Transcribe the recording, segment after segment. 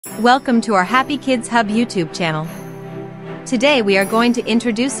Welcome to our Happy Kids Hub YouTube channel. Today we are going to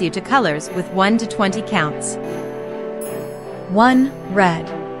introduce you to colors with 1 to 20 counts. 1. Red.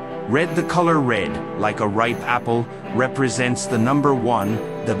 Red. The color red, like a ripe apple, represents the number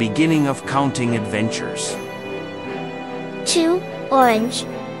 1, the beginning of counting adventures. 2. Orange.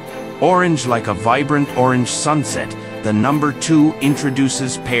 Orange, like a vibrant orange sunset, the number 2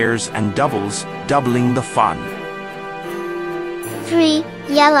 introduces pairs and doubles, doubling the fun. 3.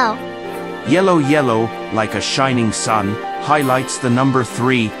 Yellow. Yellow, like a shining sun, highlights the number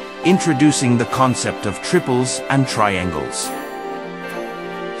 3, introducing the concept of triples and triangles.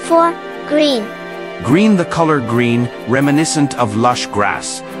 4. Green. Green. The color green, reminiscent of lush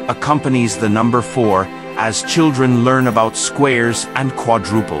grass, accompanies the number 4 as children learn about squares and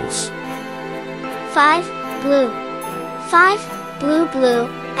quadruples. 5. Blue. 5. Blue,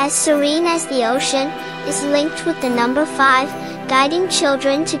 as serene as the ocean, is linked with the number 5, guiding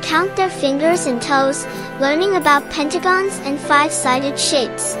children to count their fingers and toes, learning about pentagons and 5-sided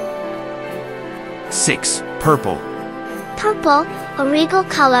shapes. 6. Purple. Purple, a regal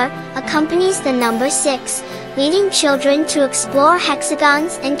color, accompanies the number 6, leading children to explore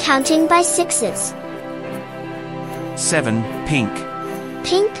hexagons and counting by sixes. 7. Pink.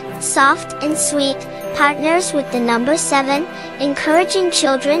 Pink, soft and sweet, partners with the number 7, encouraging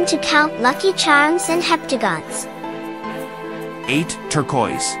children to count lucky charms and heptagons. 8.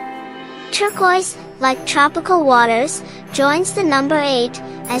 Turquoise. Turquoise, like tropical waters, joins the number 8,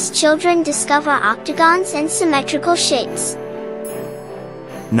 as children discover octagons and symmetrical shapes.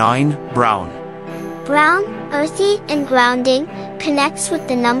 9. Brown. Brown, earthy and grounding, connects with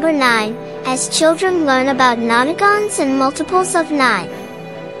the number 9, as children learn about nonagons and multiples of 9.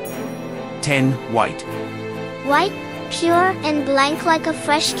 10. White. White, pure and blank like a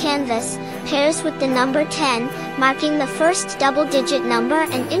fresh canvas, pairs with the number 10, marking the first double-digit number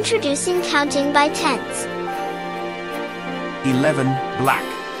and introducing counting by tens. 11. Black.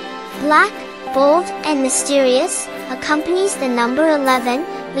 Black, bold and mysterious, accompanies the number 11,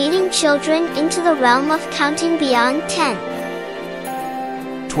 leading children into the realm of counting beyond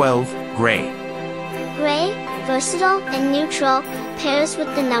 10. 12. Gray. Gray, versatile and neutral, pairs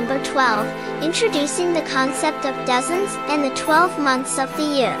with the number 12, introducing the concept of dozens and the 12 months of the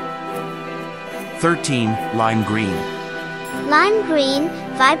year. 13. Lime green. Lime green,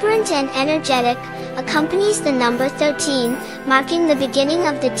 vibrant and energetic, accompanies the number 13, marking the beginning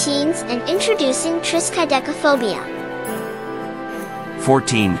of the teens and introducing triskaidekaphobia.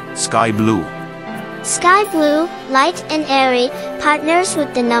 14. Sky blue. Sky blue, light and airy, partners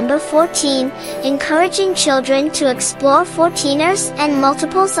with the number 14, encouraging children to explore 14ers and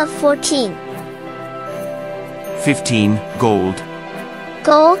multiples of 14. 15. Gold.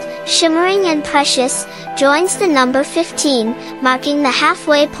 Gold, shimmering and precious, joins the number 15, marking the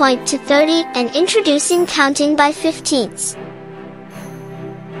halfway point to 30 and introducing counting by 15ths.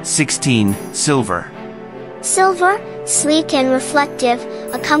 16. Silver. Silver, sleek and reflective,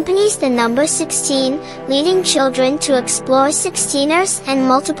 accompanies the number 16, leading children to explore 16ers and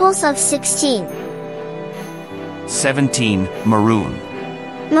multiples of 16. 17. Maroon.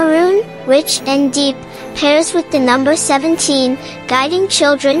 Maroon, rich and deep, pairs with the number 17, guiding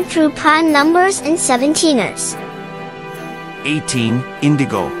children through prime numbers and 17ers. 18.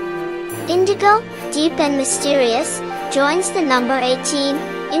 Indigo. Indigo, deep and mysterious, joins the number 18,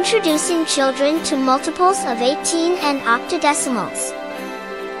 introducing children to multiples of 18 and octodecimals.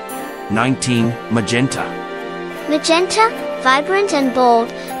 19. Magenta. Magenta, vibrant and bold,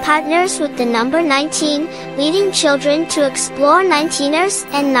 partners with the number 19, leading children to explore 19ers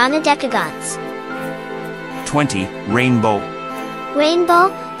and nonadecagons. 20. Rainbow.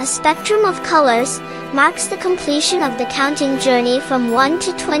 Rainbow, a spectrum of colors, marks the completion of the counting journey from 1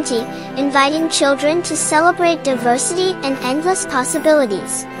 to 20, inviting children to celebrate diversity and endless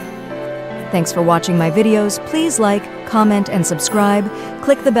possibilities. Thanks for watching my videos. Please like, comment, and subscribe.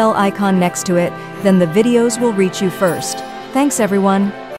 Click the bell icon next to it, then the videos will reach you first. Thanks everyone.